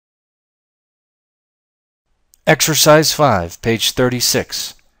Exercise 5, page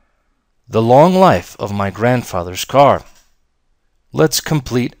 36. The long life of my grandfather's car. Let's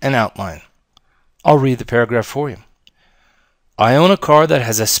complete an outline. I'll read the paragraph for you. I own a car that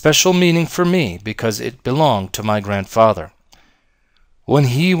has a special meaning for me because it belonged to my grandfather. When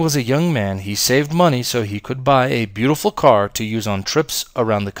he was a young man, he saved money so he could buy a beautiful car to use on trips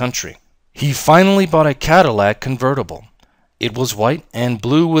around the country. He finally bought a Cadillac convertible. It was white and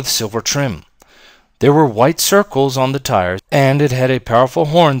blue with silver trim. There were white circles on the tires, and it had a powerful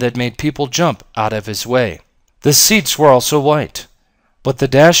horn that made people jump out of his way. The seats were also white, but the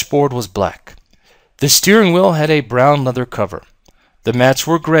dashboard was black. The steering wheel had a brown leather cover. The mats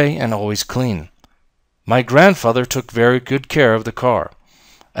were gray and always clean. My grandfather took very good care of the car,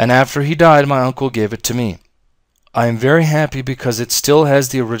 and after he died, my uncle gave it to me. I am very happy because it still has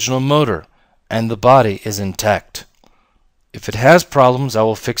the original motor, and the body is intact. If it has problems, I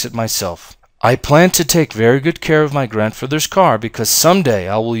will fix it myself. I plan to take very good care of my grandfather's car because someday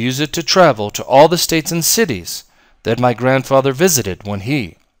I will use it to travel to all the states and cities that my grandfather visited when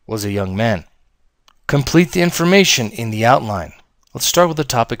he was a young man. Complete the information in the outline. Let's start with the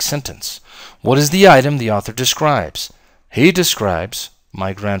topic sentence. What is the item the author describes? He describes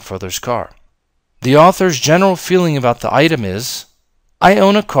my grandfather's car. The author's general feeling about the item is, I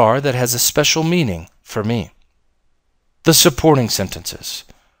own a car that has a special meaning for me. The supporting sentences.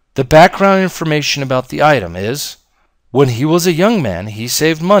 The background information about the item is, when he was a young man, he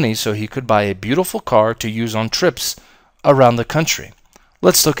saved money so he could buy a beautiful car to use on trips around the country.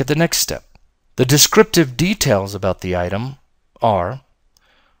 Let's look at the next step. The descriptive details about the item are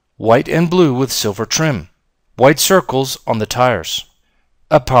white and blue with silver trim, white circles on the tires,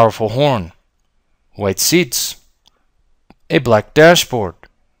 a powerful horn, white seats, a black dashboard,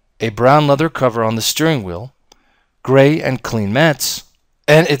 a brown leather cover on the steering wheel, gray and clean mats,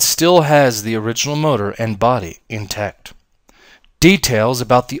 and it still has the original motor and body intact. Details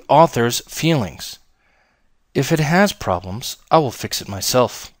about the author's feelings. If it has problems, I will fix it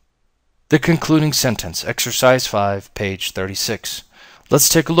myself. The concluding sentence, exercise 5, page 36. Let's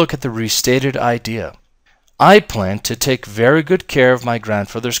take a look at the restated idea. I plan to take very good care of my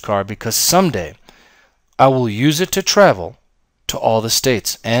grandfather's car because someday I will use it to travel to all the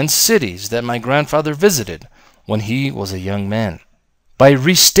states and cities that my grandfather visited when he was a young man. By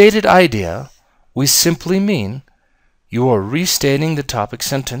restated idea, we simply mean you are restating the topic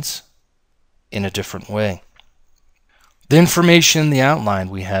sentence in a different way. The information in the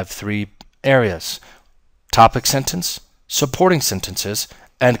outline, we have three areas: topic sentence, supporting sentences,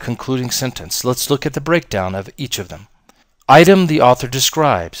 and concluding sentence. Let's look at the breakdown of each of them. Item the author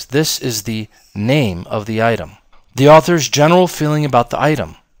describes. This is the name of the item. The author's general feeling about the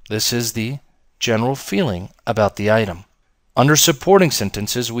item. This is the general feeling about the item. Under supporting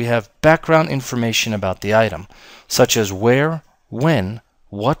sentences, we have background information about the item, such as where, when,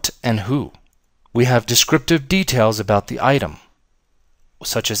 what, and who. We have descriptive details about the item,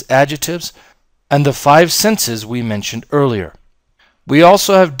 such as adjectives and the 5 senses we mentioned earlier. We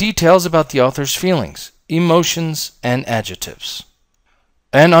also have details about the author's feelings, emotions, and adjectives.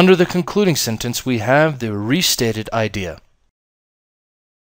 And under the concluding sentence, we have the restated idea.